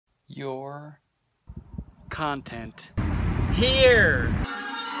your content here.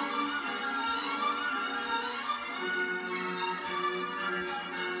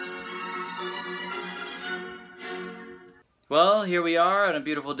 Well, here we are on a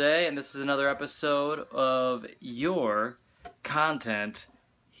beautiful day, and this is another episode of your content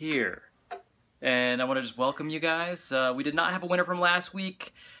here. And I want to just welcome you guys. We did not have a winner from last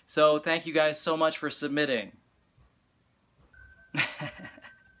week, so thank you guys so much for submitting.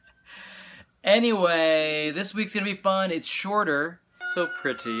 Anyway, this week's gonna be fun. It's shorter. So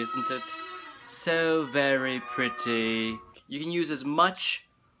pretty, isn't it? So very pretty. You can use as much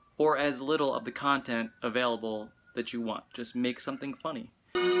or as little of the content available that you want. Just make something funny.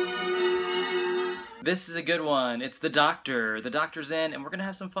 This is a good one. It's the doctor. The doctor's in, and we're gonna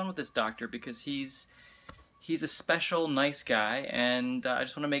have some fun with this doctor because he's a special, nice guy, and I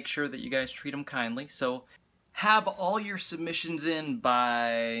just want to make sure that you guys treat him kindly. So have all your submissions in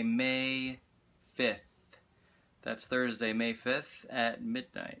by May 5th. That's Thursday, May 5th at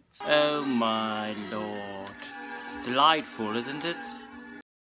midnight. Oh my lord. It's delightful, isn't it?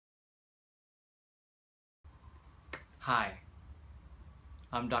 Hi.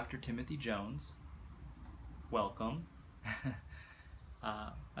 I'm Dr. Timothy Jones. Welcome.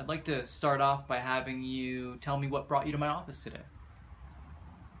 I'd like to start off by having you tell me what brought you to my office today.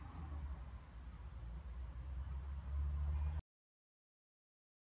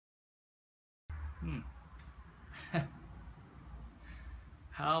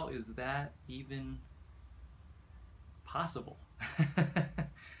 How is that even possible?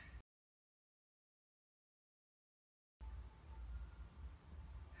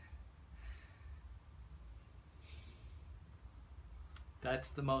 That's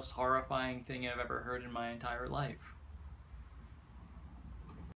the most horrifying thing I've ever heard in my entire life.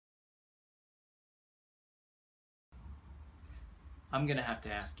 I'm gonna have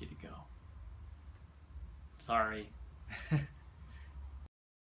to ask you to go. Sorry. I'm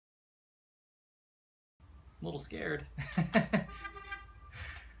a little scared.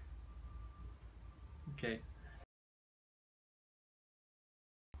 Okay.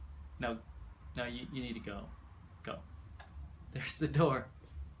 No, you need to go. Go. There's the door.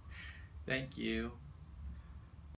 Thank you.